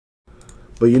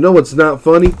But you know what's not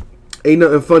funny? Ain't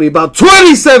nothing funny about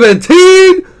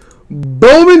 2017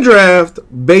 Bowman Draft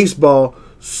Baseball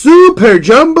Super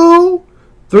Jumbo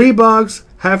 3-box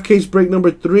half case break number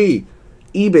 3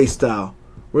 eBay style.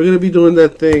 We're gonna be doing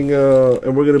that thing,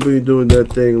 and we're gonna be doing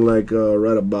that thing like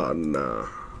right about now.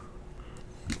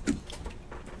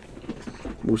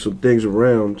 Move some things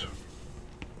around.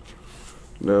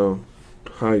 Now,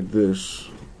 hide this.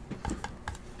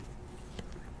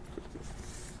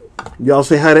 Y'all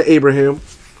say hi to Abraham.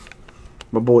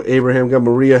 My boy Abraham got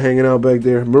Maria hanging out back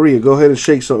there. Maria, go ahead and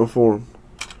shake something for him.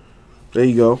 There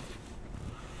you go.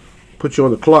 Put you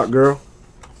on the clock, girl.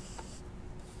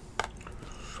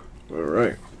 All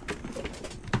right.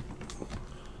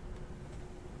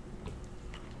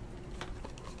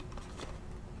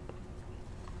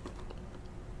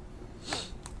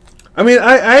 I mean,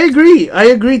 I agree. I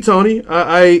agree, Tony.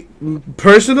 I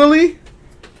personally,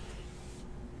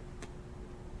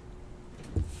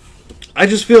 I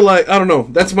just feel like, I don't know.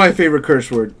 That's my favorite curse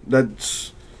word. That's,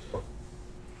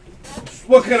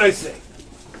 what can I say?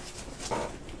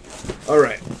 All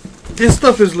right. This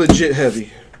stuff is legit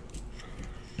heavy.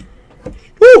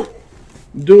 Woo!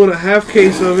 I'm doing a half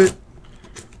case of it.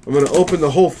 I'm going to open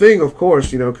the whole thing, of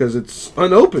course, you know, because it's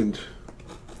unopened.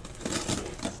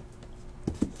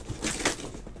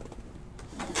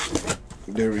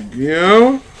 There we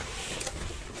go.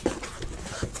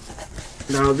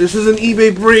 Now, this is an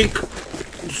eBay break,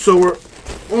 so we're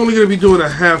only going to be doing a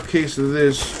half case of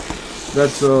this.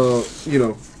 That's, you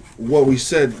know, what we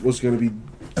said was going to be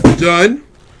done.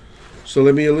 So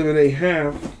let me eliminate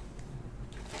half.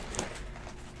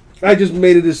 I just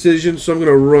made a decision, so I'm going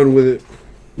to run with it.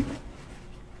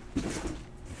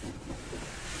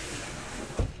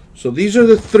 So these are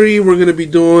the 3 we're going to be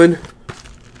doing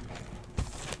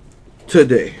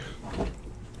today.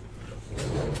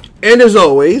 And as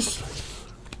always,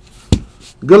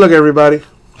 good luck, everybody.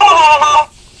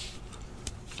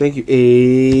 Thank you,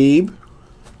 Abe.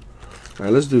 All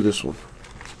right, let's do this one.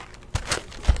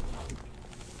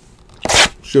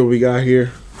 See what we got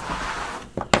here.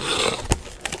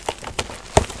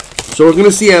 So we're going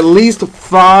to see at least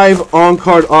 5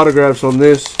 on-card autographs on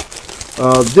this.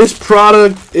 This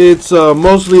product, it's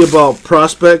mostly about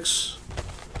prospects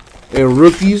and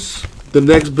rookies. The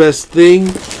next best thing.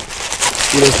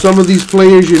 You know, some of these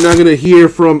players you're not going to hear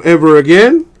from ever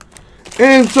again.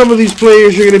 And some of these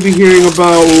players you're going to be hearing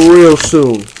about real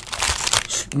soon.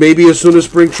 Maybe as soon as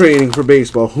spring training for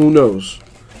baseball. Who knows?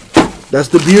 That's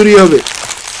the beauty of it.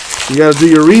 You got to do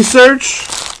your research.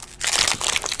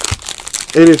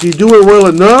 And if you do it well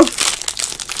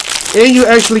enough, and you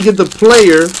actually get the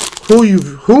player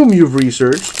whom you've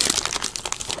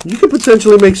researched, you could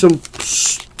potentially make some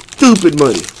stupid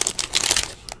money.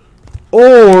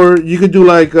 Or you could do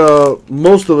like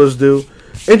most of us do,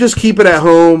 and just keep it at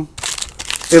home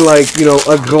in, like, you know,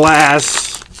 a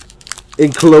glass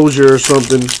enclosure or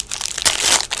something.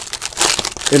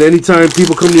 And anytime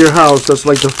people come to your house, that's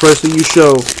like the first thing you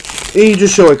show, and you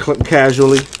just show it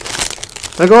casually.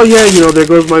 Like, oh yeah, you know, there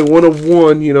goes my 1 of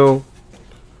 1, you know,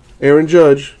 Aaron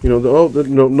Judge. You know,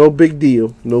 no big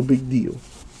deal. No big deal.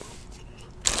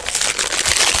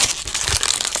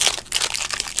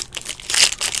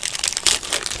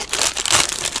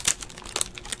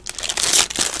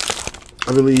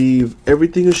 I believe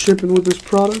everything is shipping with this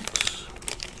product.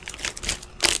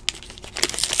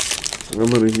 I'm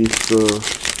gonna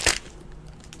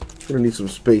need some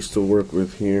space to work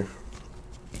with here.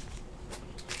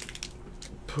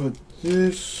 Put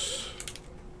this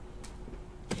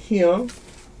here.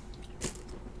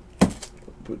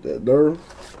 Put that there.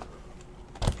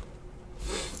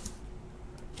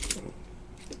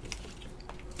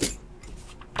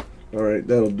 All right,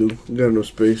 that'll do. We got enough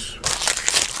space.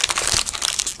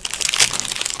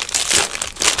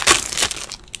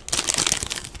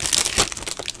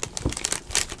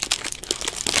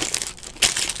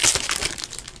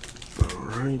 All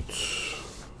right.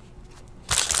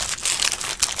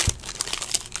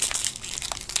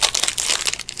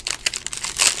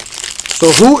 So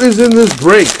who is in this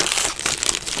break?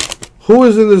 Who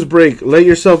is in this break? Let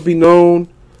yourself be known.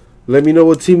 Let me know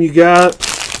what team you got,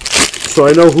 so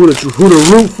I know who to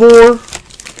root for,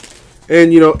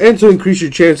 and, you know, and to increase your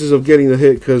chances of getting the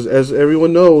hit. Because as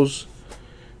everyone knows,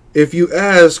 if you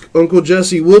ask, Uncle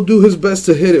Jesse will do his best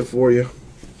to hit it for you.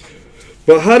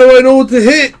 But how do I know what to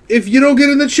hit if you don't get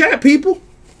in the chat, people?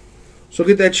 So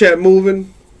get that chat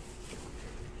moving,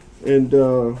 and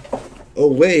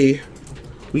away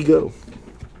we go.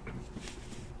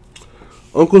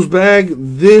 Uncle's bag.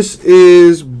 This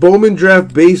is Bowman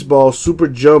Draft Baseball Super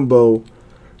Jumbo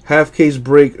half case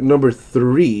break number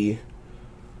 3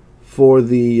 for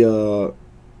the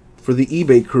for the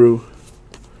eBay crew.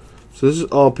 So this is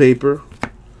all paper.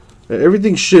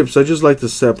 Everything ships. I just like to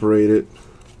separate it.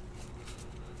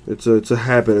 It's a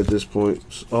habit at this point.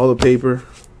 It's all the paper,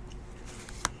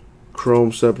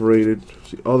 chrome separated.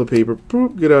 See, all the paper.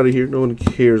 Boop, get out of here. No one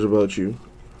cares about you.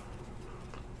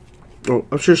 Oh,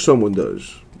 I'm sure someone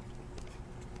does.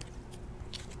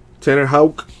 Tanner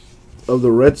Houck of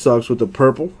the Red Sox with the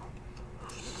purple.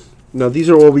 Now these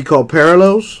are what we call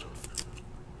parallels.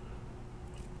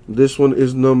 This one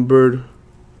is numbered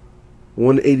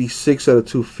 186 out of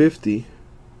 250.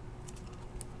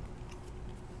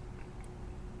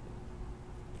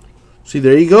 See,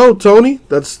 there you go, Tony.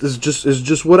 Is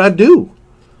just what I do.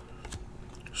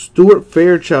 Stuart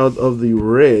Fairchild of the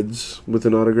Reds with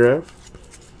an autograph.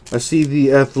 I see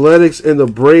the Athletics and the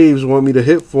Braves want me to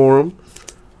hit for them.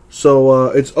 So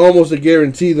it's almost a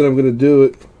guarantee that I'm going to do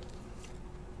it.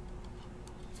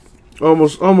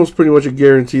 Almost pretty much a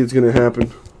guarantee it's going to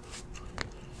happen.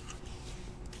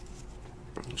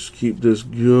 Just keep this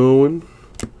going.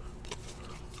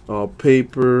 All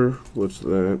paper. What's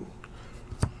that?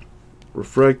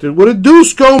 Refracted. What it do,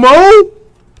 ScoMo?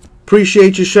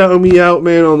 Appreciate you shouting me out,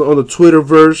 man, on the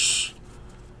Twitterverse.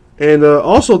 And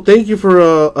also, thank you for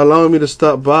allowing me to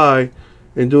stop by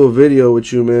and do a video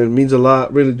with you, man. It means a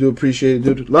lot. Really do appreciate it,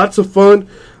 dude. Lots of fun.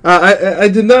 I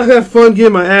did not have fun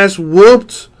getting my ass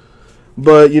whooped,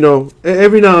 but you know,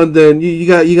 every now and then you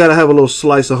gotta have a little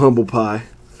slice of humble pie.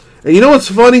 And you know what's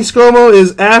funny, ScoMo,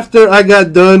 is after I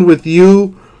got done with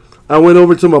you, I went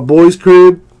over to my boy's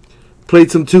crib, played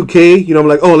some 2K. You know, I'm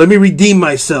like, oh, let me redeem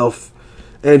myself,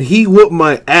 and he whooped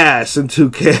my ass in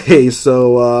 2K.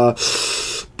 So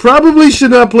probably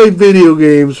should not play video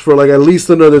games for like at least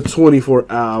another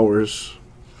 24 hours.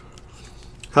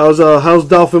 How's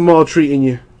Dolphin Mall treating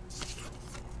you?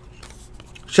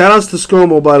 Shoutouts to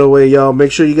ScoMo, by the way, y'all.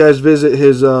 Make sure you guys visit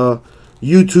his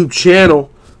YouTube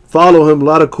channel. Follow him. A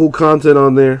lot of cool content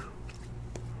on there.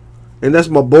 And that's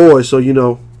my boy, so you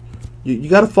know, you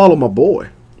got to follow my boy.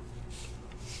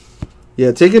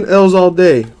 Yeah, taking L's all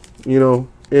day, you know,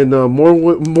 in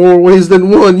more ways than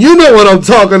one. You know what I'm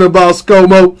talking about,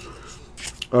 ScoMo.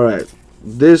 All right,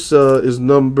 this is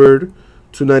numbered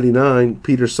 299.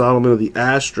 Peter Solomon of the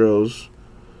Astros,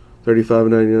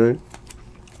 35.99.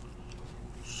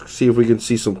 See if we can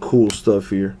see some cool stuff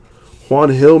here. Juan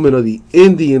Hillman of the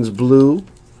Indians, blue.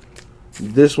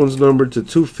 This one's numbered to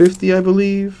 250, I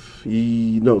believe.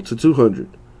 No, to 200.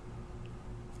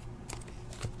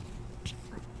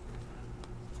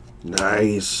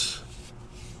 Nice.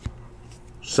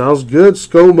 Sounds good,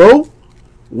 ScoMo.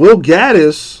 Will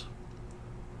Gaddis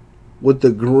with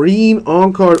the green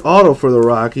on-card auto for the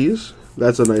Rockies.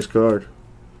 That's a nice card.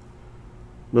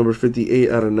 Number 58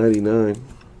 out of 99.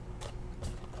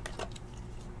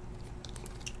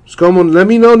 ScoMo, let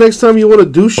me know next time you want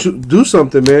to do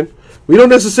something, man. We don't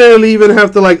necessarily even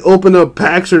have to like open up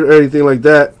packs or anything like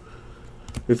that.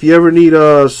 If you ever need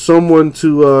someone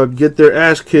to get their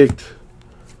ass kicked,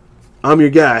 I'm your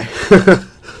guy.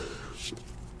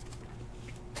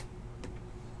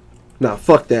 Nah,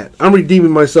 fuck that. I'm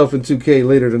redeeming myself in 2K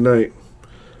later tonight.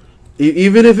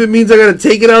 Even if it means I gotta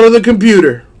take it out of the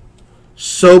computer,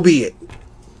 so be it.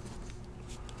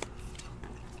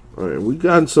 Alright, we've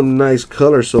gotten some nice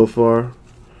color so far.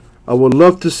 I would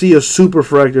love to see a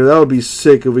Superfractor. That would be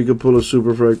sick if we could pull a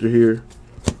Superfractor here.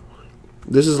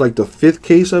 This is like the 5th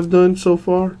case I've done so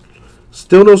far.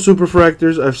 Still no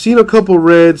Superfractors. I've seen a couple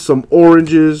reds, some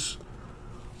oranges.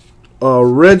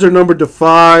 Reds are numbered to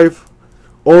 5.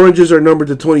 Oranges are numbered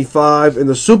to 25. And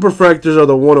the Superfractors are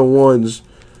the 101s.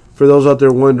 For those out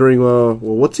there wondering, well,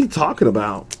 what's he talking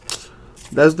about?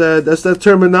 That's that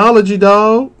terminology,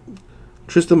 dog.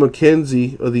 Tristan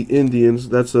McKenzie of the Indians.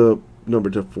 That's a number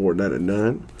to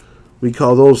 499. We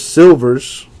call those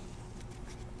silvers.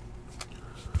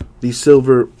 The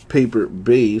silver paper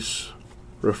base.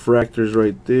 Refractors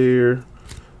right there.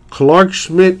 Clark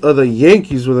Schmidt of the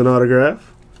Yankees with an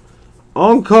autograph.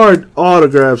 On-card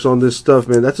autographs on this stuff,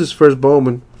 man. That's his first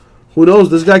Bowman. Who knows?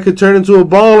 This guy could turn into a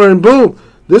baller and boom.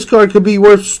 This card could be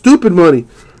worth stupid money.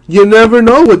 You never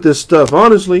know with this stuff,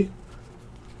 honestly.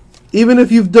 Even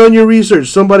if you've done your research,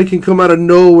 somebody can come out of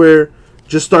nowhere,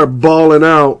 just start balling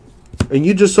out, and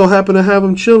you just so happen to have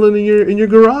them chilling in your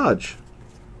garage.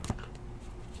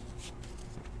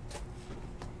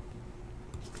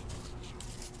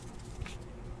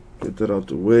 Get that out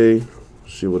the way.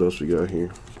 See what else we got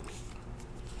here.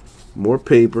 More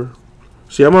paper.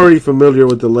 See, I'm already familiar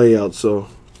with the layout, so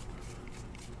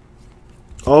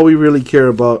all we really care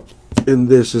about in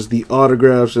this is the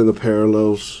autographs and the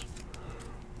parallels.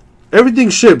 Everything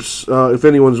ships, if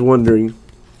anyone's wondering.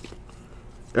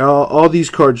 All these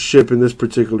cards ship in this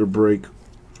particular break.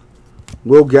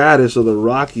 Will Gaddis of the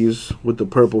Rockies with the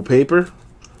purple paper.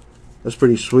 That's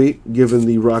pretty sweet, given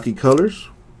the Rocky colors.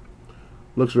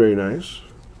 Looks very nice.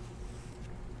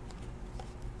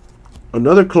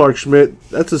 Another Clark Schmidt.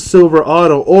 That's a silver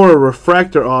auto or a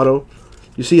refractor auto.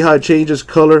 You see how it changes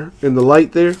color in the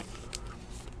light there?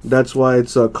 That's why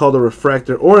it's called a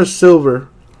refractor or a silver.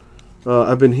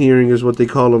 I've been hearing is what they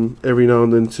call them every now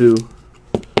and then too.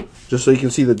 Just so you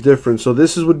can see the difference. So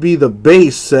this would be the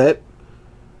base set.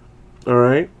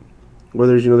 Alright. Where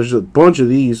there's a bunch of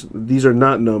these. These are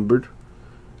not numbered.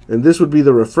 And this would be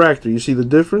the refractor. You see the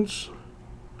difference?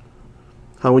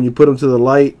 How when you put them to the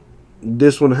light,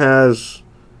 this one has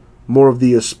more of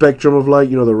the spectrum of light,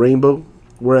 the rainbow.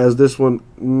 Whereas this one,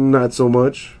 not so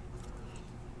much.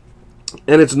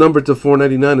 And it's numbered to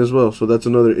 $4.99 as well. So that's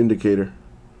another indicator.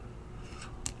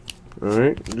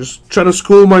 Alright. Just trying to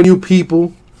school my new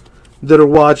people that are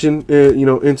watching,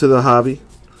 into the hobby.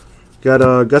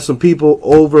 Got some people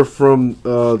over from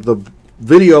the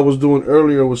video I was doing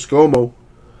earlier with ScoMo.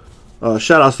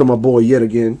 Shout outs to my boy yet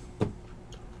again.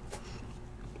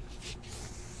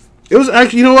 It was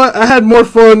actually, you know what? I had more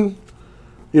fun,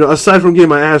 aside from getting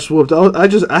my ass whooped.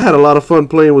 I had a lot of fun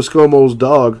playing with ScoMo's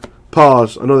dog.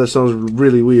 Pause. I know that sounds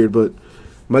really weird, but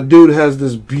my dude has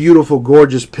this beautiful,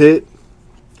 gorgeous pit,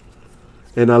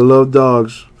 and I love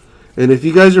dogs. And if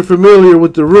you guys are familiar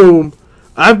with the room,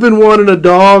 I've been wanting a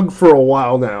dog for a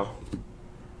while now.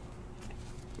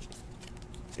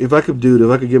 If I could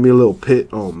give me a little pit,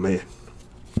 oh man.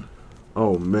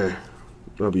 Oh man.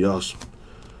 That'd be awesome.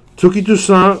 Touki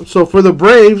Toussaint. So for the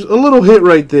Braves, a little hit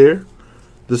right there.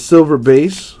 The silver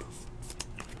base.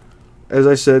 As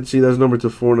I said, see that's numbered to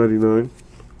 $4.99.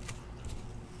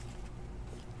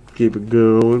 Keep it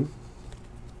going.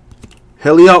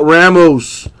 Heliot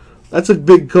Ramos. That's a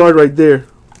big card right there.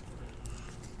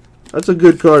 That's a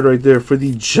good card right there for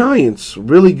the Giants.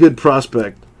 Really good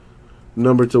prospect.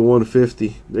 Numbered to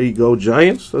 150. There you go,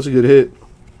 Giants. That's a good hit.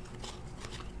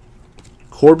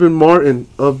 Corbin Martin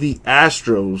of the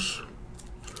Astros.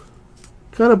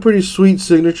 Kind of pretty sweet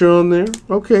signature on there.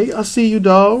 Okay, I see you,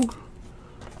 dog.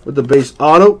 With the base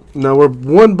auto. Now we're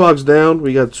one box down.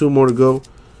 We got two more to go.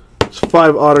 It's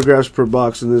 5 autographs per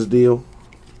box in this deal.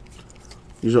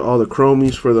 These are all the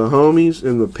chromies for the homies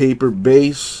in the paper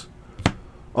base.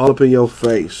 All up in your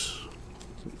face.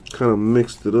 Kind of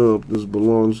mixed it up. This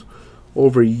belongs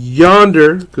over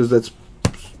yonder because that's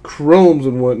chromes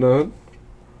and whatnot.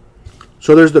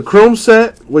 So there's the chrome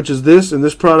set, which is this. In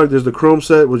this product, there's the chrome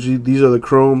set, which these are the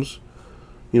chromes.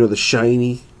 The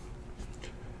shiny.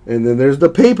 And then there's the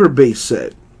paper base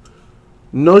set.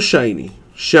 No shiny.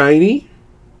 Shiny.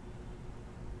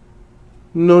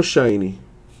 No shiny.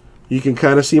 You can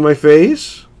kind of see my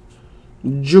face.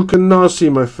 You cannot see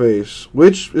my face,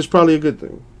 which is probably a good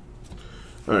thing.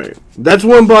 All right, that's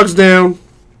one box down.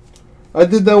 I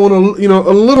did that one, a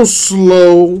little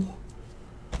slow.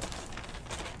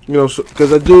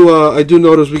 Because I do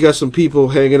notice we got some people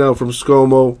hanging out from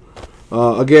ScoMo.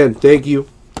 Again, thank you.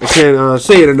 I can't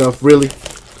say it enough, really.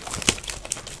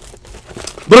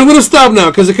 But I'm gonna stop now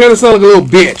because it kind of sounds like a little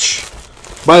bitch.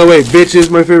 By the way, bitch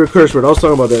is my favorite curse word. I was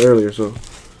talking about that earlier, so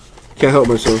can't help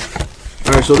myself.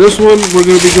 Alright, so this one we're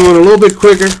going to be doing a little bit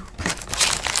quicker.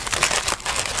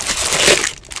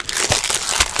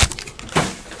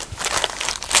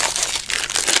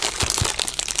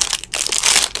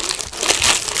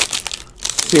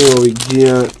 See what we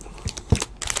get.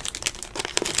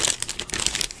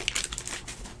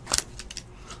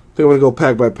 I think I'm going to go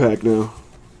pack by pack now.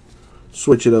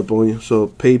 Switch it up on you. So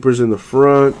papers in the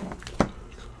front.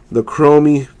 The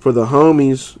chromie for the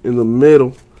homies in the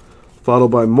middle. Followed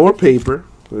by more paper,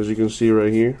 as you can see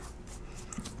right here.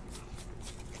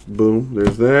 Boom,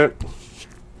 there's that.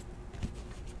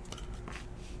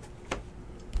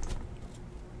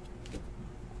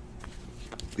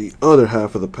 The other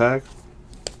half of the pack.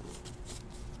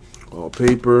 All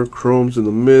paper, chromes in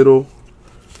the middle.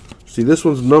 See, this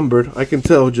one's numbered. I can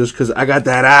tell just because I got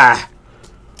that eye.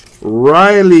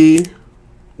 Riley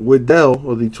Waddell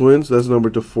of the Twins. That's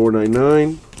numbered to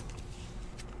 $4.99.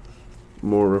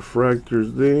 More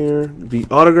refractors there. The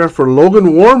autograph for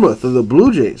Logan Warmoth of the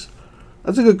Blue Jays.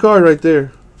 That's a good card right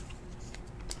there.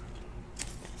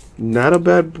 Not a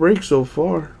bad break so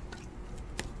far.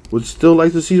 Would still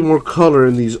like to see more color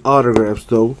in these autographs,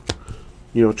 though.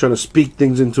 Trying to speak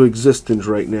things into existence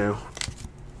right now.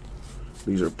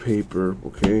 These are paper.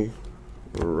 Okay.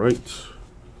 Alright.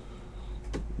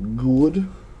 Good.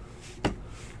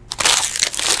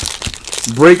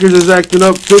 Breakers is acting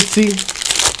up, Tootsie.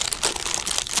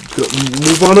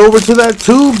 Move on over to that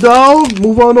tube, dog.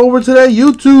 Move on over to that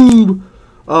YouTube.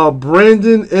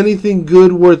 Brandon, anything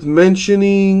good worth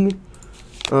mentioning?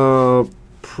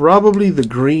 Probably the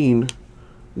green.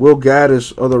 Will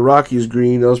Gaddis of the Rockies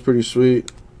green. That was pretty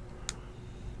sweet.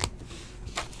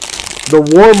 The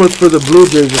warm-up for the Blue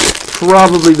Jays is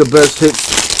probably the best hit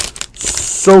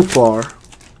so far.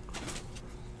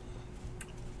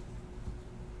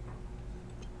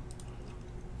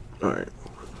 Alright.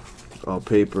 All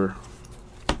paper.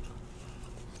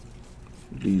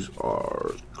 These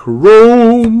are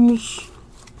chromes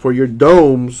for your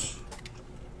domes.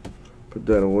 Put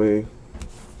that away.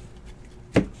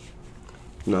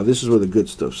 Now this is where the good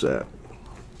stuff's at.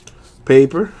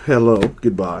 Paper. Hello.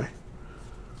 Goodbye.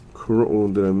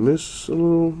 Chrome. Did I miss a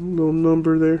little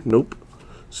number there? Nope.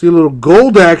 See a little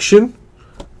gold action.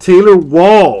 Taylor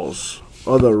Walls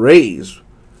of the Rays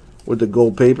with the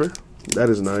gold paper. That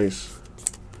is nice.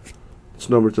 It's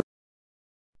number 2.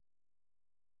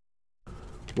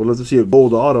 We'll have to see a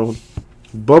gold auto.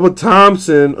 Bubba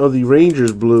Thompson of the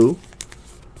Rangers blue.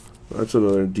 That's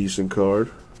another decent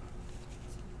card.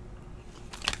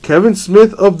 Kevin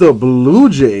Smith of the Blue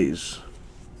Jays.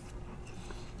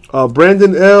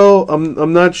 Brandon L.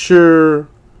 I'm not sure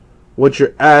what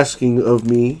you're asking of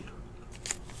me.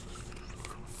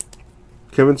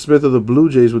 Kevin Smith of the Blue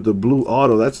Jays with the blue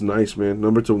auto. That's nice, man.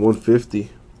 Number to 150.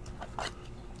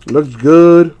 Looks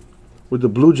good with the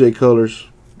Blue Jay colors.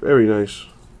 Very nice.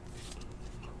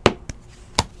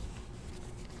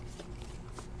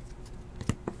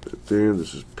 There,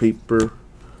 this is paper.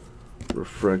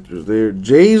 Refractors there.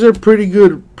 Jays are pretty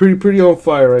good. Pretty on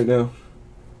fire right now.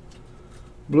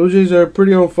 Blue Jays are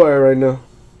pretty on fire right now.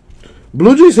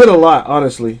 Blue Jays hit a lot,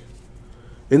 honestly.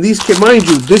 In these, mind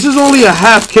you, this is only a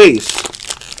half case.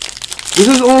 This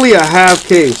is only a half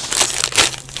case.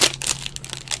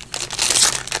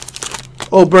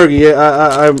 Oh, Bergie,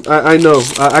 yeah, I know.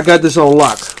 I got this on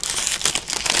lock.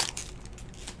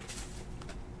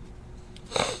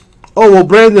 Oh, well,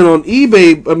 Brandon, on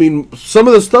eBay, I mean, some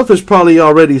of the stuff is probably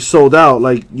already sold out.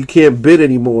 Like, you can't bid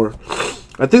anymore.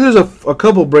 I think there's a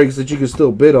couple breaks that you can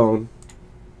still bid on,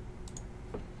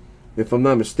 if I'm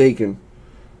not mistaken.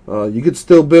 You could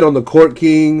still bid on the Court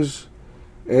Kings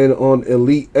and on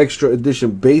Elite Extra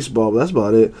Edition Baseball. But that's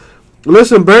about it.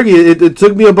 Listen, Bergie, it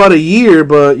took me about a year,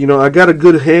 but you know I got a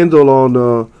good handle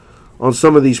on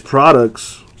some of these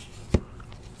products.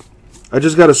 I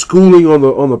just got a schooling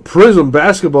on the Prism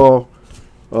basketball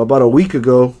about a week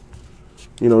ago.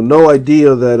 You know, no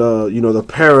idea that you know the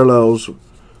parallels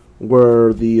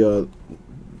were the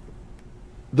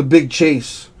big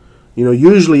chase. You know,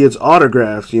 usually it's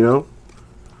autographs, you know.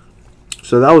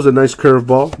 So that was a nice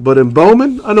curveball. But in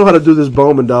Bowman, I know how to do this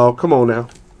Bowman, dog. Come on now.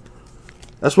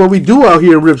 That's what we do out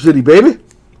here in Rip City, baby.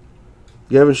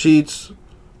 Gavin Sheets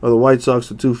of the White Sox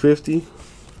to 250.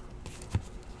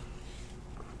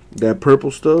 That purple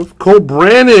stuff. Cole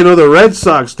Brandon of the Red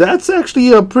Sox. That's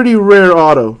actually a pretty rare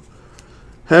auto.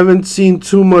 Haven't seen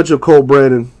too much of Cole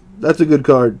Brandon. That's a good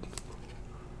card.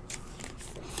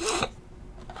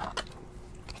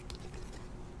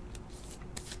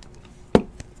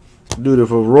 Dude,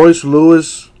 if a Royce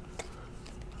Lewis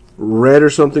red or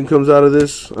something comes out of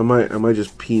this, I might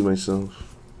just pee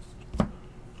myself.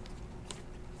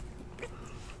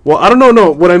 Well, I don't know.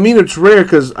 No, what I mean, it's rare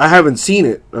because I haven't seen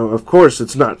it. Of course,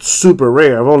 it's not super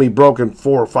rare. I've only broken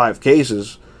 4 or 5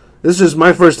 cases. This is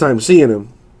my first time seeing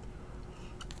him,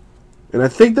 and I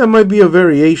think that might be a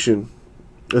variation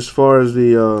as far as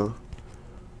the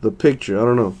picture. I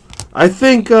don't know. I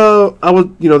think I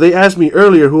would. You know, they asked me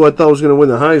earlier who I thought was going to win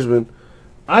the Heisman.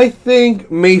 I think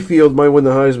Mayfield might win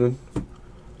the Heisman.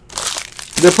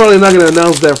 They're probably not going to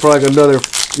announce that for like another,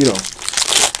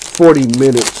 40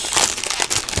 minutes.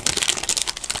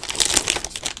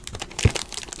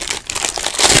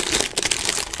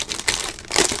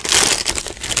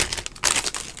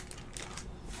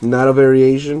 Not a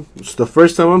variation. It's the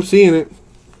first time I'm seeing it.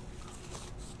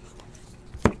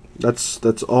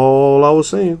 That's all I was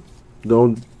saying.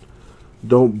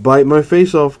 Don't bite my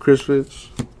face off, Chris Fitz.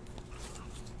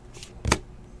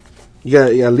 You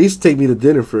gotta at least take me to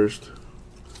dinner first.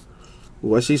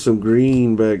 Oh, I see some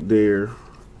green back there.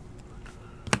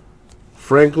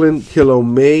 Franklin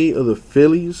Kilomay of the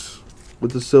Phillies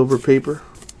with the silver paper.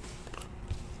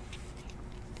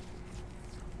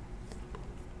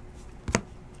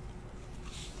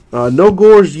 No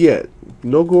Gores yet.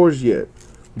 No Gores yet.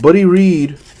 Buddy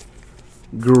Reed,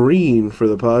 green for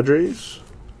the Padres.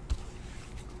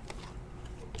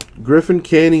 Griffin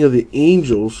Canning of the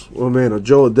Angels. Oh man, a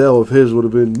Joe Adele of his would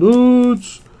have been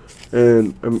nuts.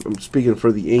 And I'm speaking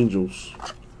for the Angels.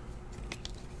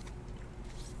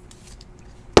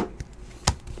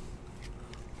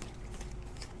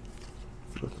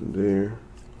 Nothing there.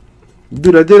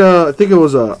 Dude, I did I think it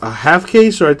was a half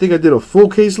case, or I think I did a full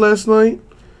case last night.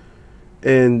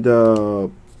 And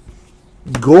Gore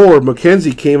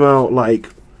McKenzie came out like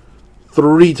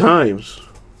 3 times.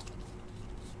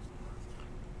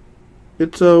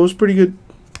 It was pretty good,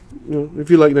 you know, if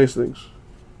you like nice things.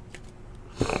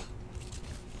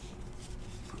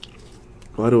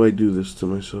 Why do I do this to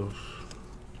myself?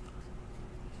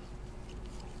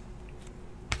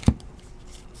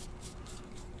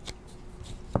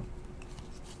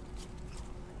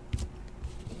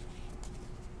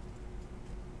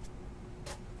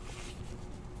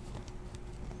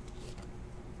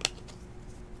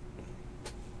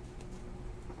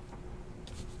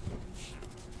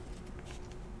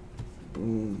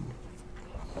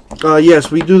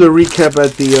 Yes, we do the recap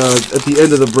at the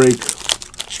end of the break.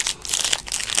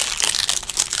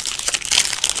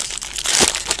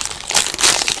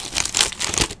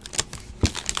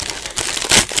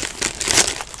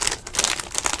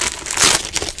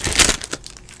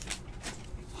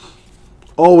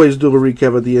 Always do a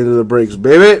recap at the end of the breaks,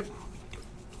 baby.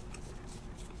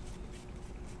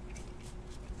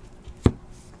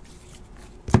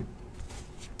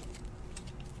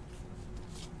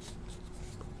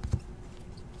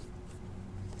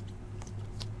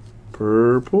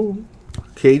 Purple.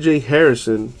 KJ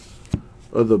Harrison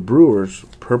of the Brewers.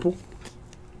 Purple.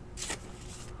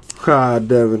 Ah,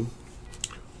 Devin.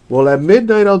 Well, at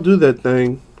midnight, I'll do that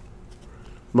thing.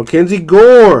 Mackenzie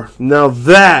Gore. Now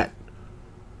that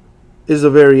is a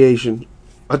variation.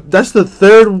 That's the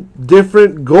 3rd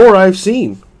different Gore I've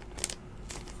seen.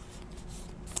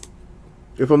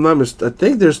 If I'm not mistaken, I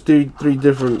think there's three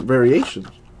different variations.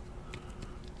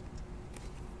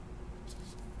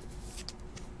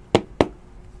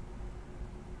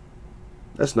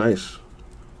 That's nice.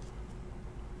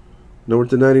 Number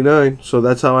to 99. So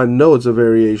that's how I know it's a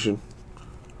variation.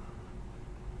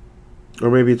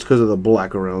 Or maybe it's because of the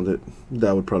black around it.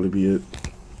 That would probably be it.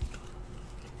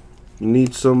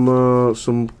 Need some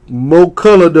more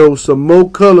color though. Some more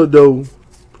color though.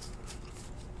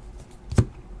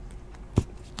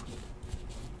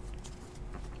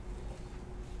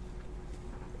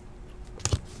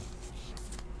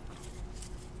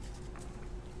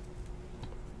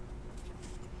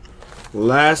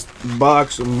 Last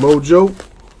box mojo.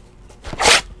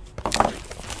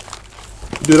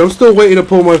 Dude, I'm still waiting to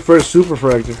pull my first super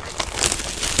fractor.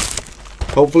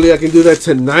 Hopefully I can do that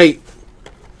tonight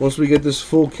once we get this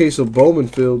full case of Bowman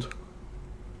filled.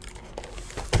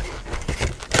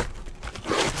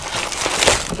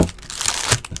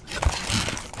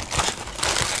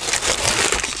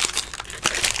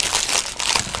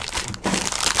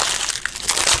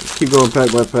 Keep going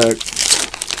pack by pack.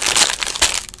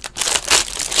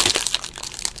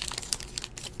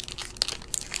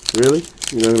 Really?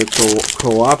 You're not going to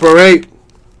cooperate?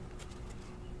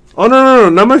 Oh, no.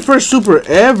 Not my first super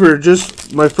ever.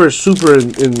 Just my first super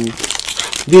in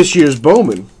this year's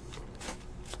Bowman.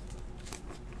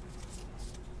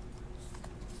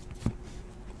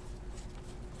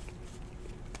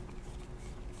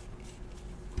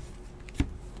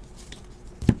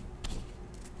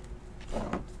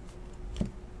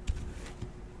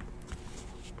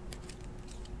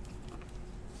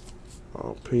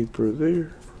 All paper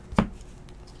there.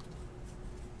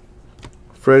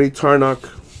 Freddie Tarnok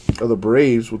of the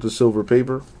Braves with the silver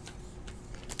paper.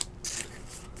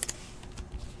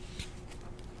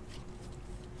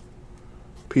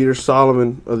 Peter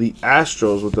Solomon of the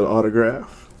Astros with the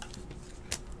autograph.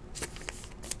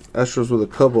 Astros with a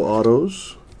couple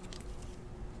autos.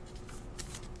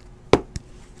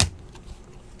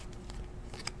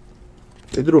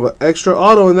 They threw an extra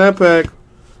auto in that pack.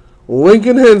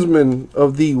 Lincoln Hensman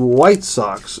of the White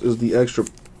Sox is the extra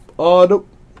auto.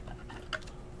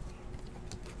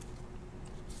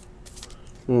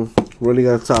 Really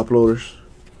got top loaders.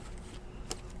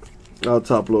 I'll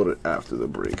top load it after the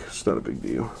break. It's not a big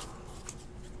deal.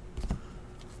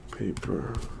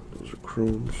 Paper. Those are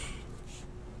chromes.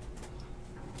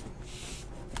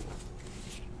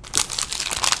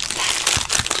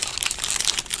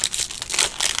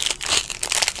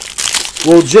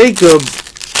 Well, Jacob,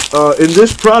 in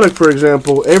this product, for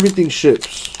example, everything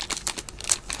ships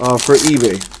for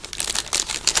eBay.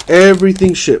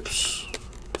 Everything ships.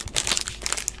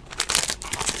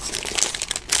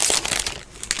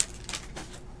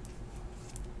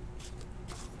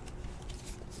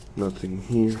 Nothing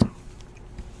here.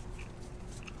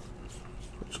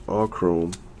 It's all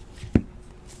chrome.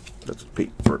 That's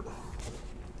paper.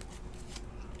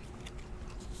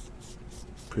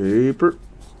 Paper.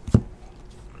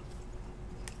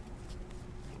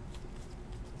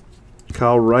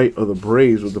 Kyle Wright of the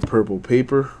Braves with the purple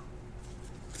paper.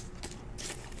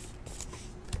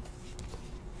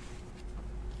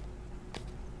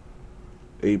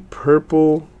 A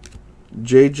purple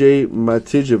J.J.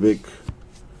 Matijevic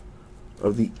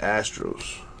of the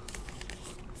Astros.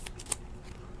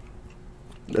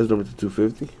 That's number to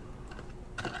 250.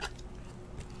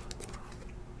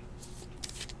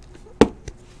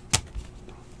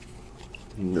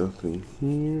 Nothing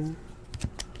here.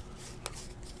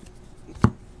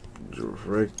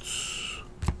 Direct.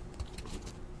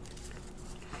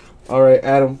 All right,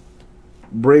 Adam.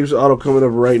 Braves auto coming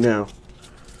up right now.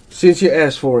 Since you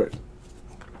asked for it.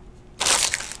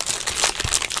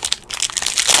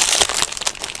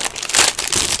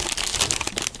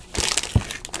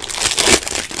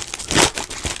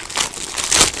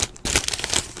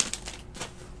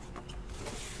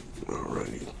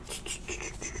 Alrighty.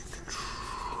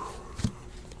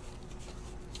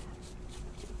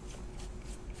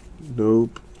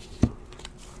 Nope.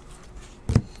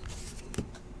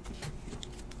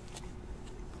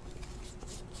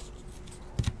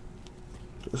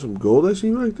 There's some gold I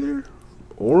see right there.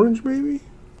 Orange, maybe?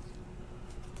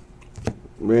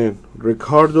 Man,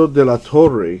 Ricardo de la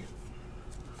Torre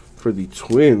for the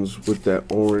Twins with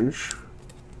that orange.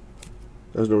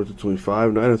 That's number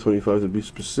 225. 9 of 25 to be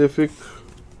specific.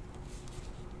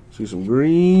 See some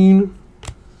green.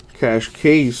 Cash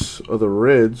Case of the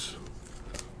Reds.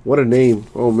 What a name.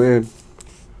 Oh, man.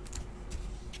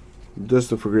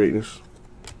 Destined for greatness.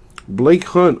 Blake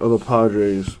Hunt of the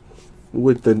Padres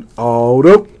with the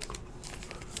auto.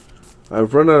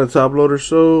 I've run out of top loader,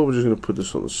 so we're just going to put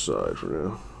this on the side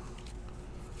for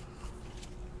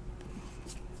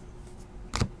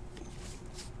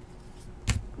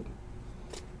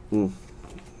now.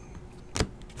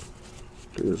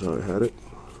 Here's how I had it.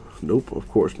 Nope, of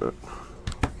course not.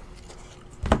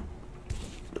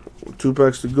 2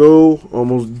 packs to go.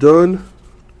 Almost done.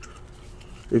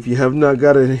 If you have not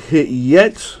got a hit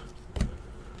yet,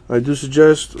 I do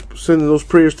suggest sending those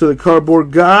prayers to the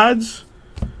cardboard gods.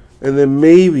 And then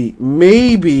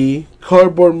maybe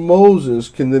Cardboard Moses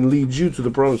can then lead you to the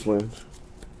promised land.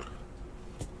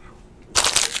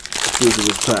 Here's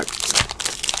this pack.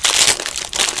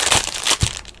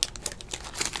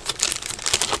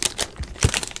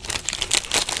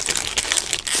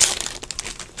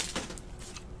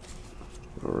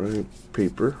 Alright,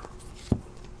 paper.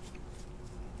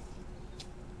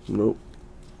 Nope.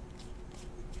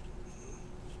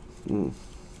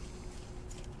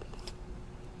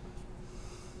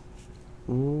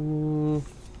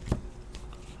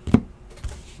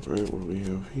 Alright, what do we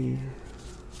have here?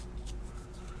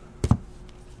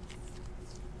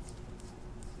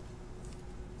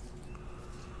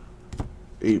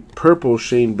 A purple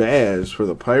Shane Baz for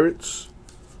the Pirates.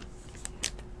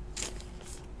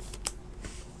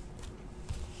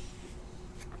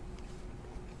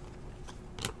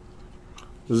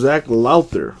 Zach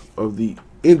Lowther of the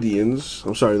Indians.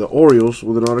 I'm sorry, the Orioles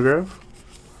with an autograph.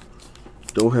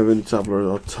 Don't have any top load.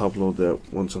 I'll top load that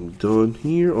once I'm done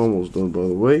here. Almost done, by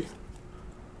the way.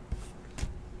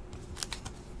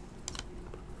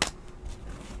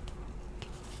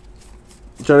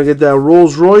 Trying to get that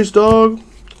Rolls Royce, dog.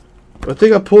 I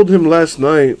think I pulled him last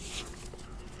night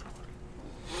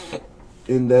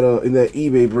in that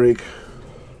eBay break.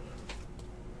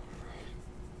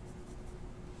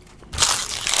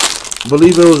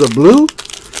 Believe it was a blue.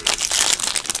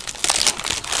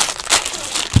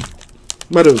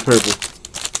 Might have been purple.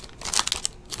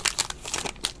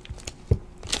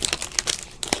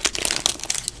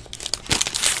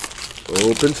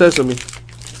 Open sesame.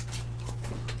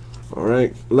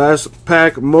 Alright, last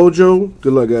pack, Mojo.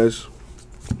 Good luck, guys.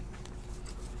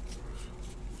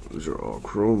 These are all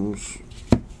chromes.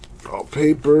 All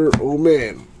paper. Oh,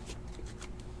 man.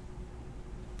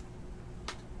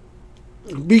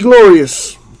 Be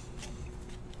glorious.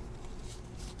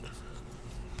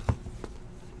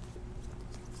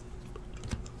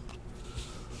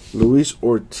 Luis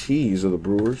Ortiz of the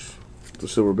Brewers, the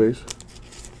silver base.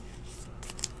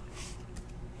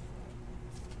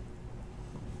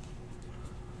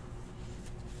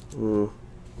 A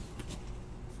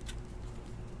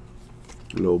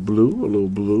little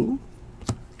blue.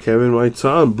 Kevin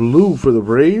Maitan, blue for the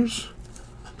Braves.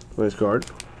 Nice card.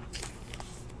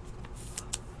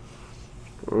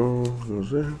 Oh,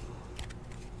 goes there.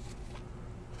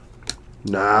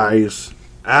 Nice.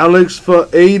 Alex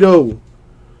Faedo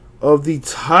of the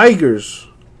Tigers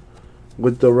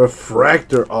with the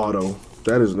refractor auto.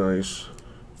 That is nice.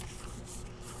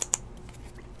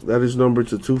 That is numbered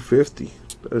to 250.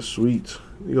 That's sweet.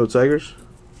 You go, Tigers.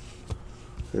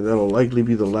 And that'll likely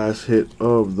be the last hit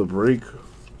of the break.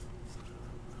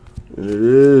 And it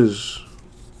is.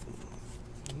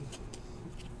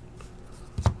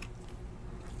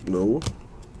 No.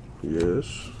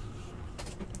 Yes.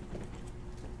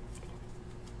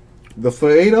 The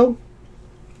Faedo.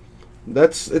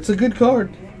 It's a good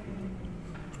card.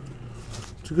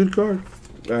 It's a good card.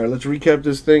 All right, let's recap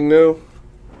this thing now.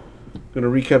 Gonna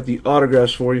recap the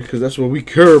autographs for you because that's what we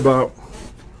care about.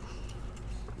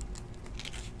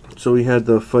 So we had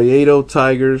the Faedo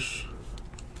Tigers,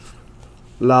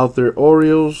 Lowther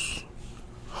Orioles,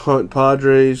 Hunt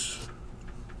Padres,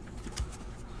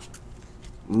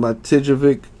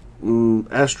 Matijevic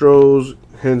Astros,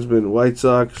 Hensman White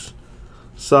Sox,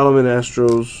 Solomon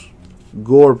Astros,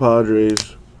 Gore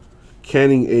Padres,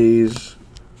 Canning A's,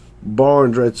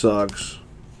 Barnes Red Sox,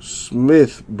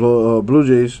 Smith Blue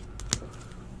Jays,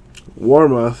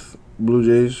 Warmoth Blue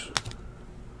Jays,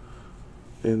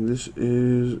 and this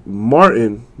is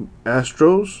Martin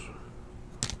Astros.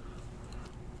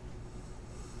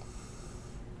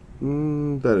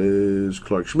 That is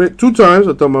Clark Schmidt. 2 times.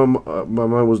 I thought my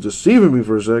mind was deceiving me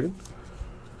for a second.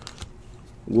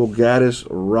 Will Gaddis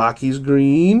Rockies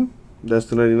green. That's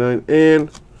the 99.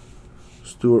 And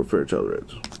Stuart Fairchild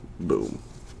Reds. Boom.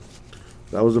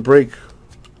 That was a break.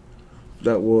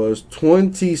 That was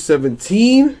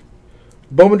 2017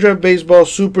 Bowman Draft Baseball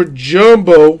Super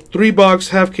Jumbo 3-box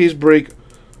half case break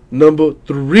number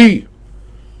 3.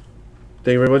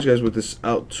 Thank you very much, guys. With this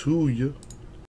out to you.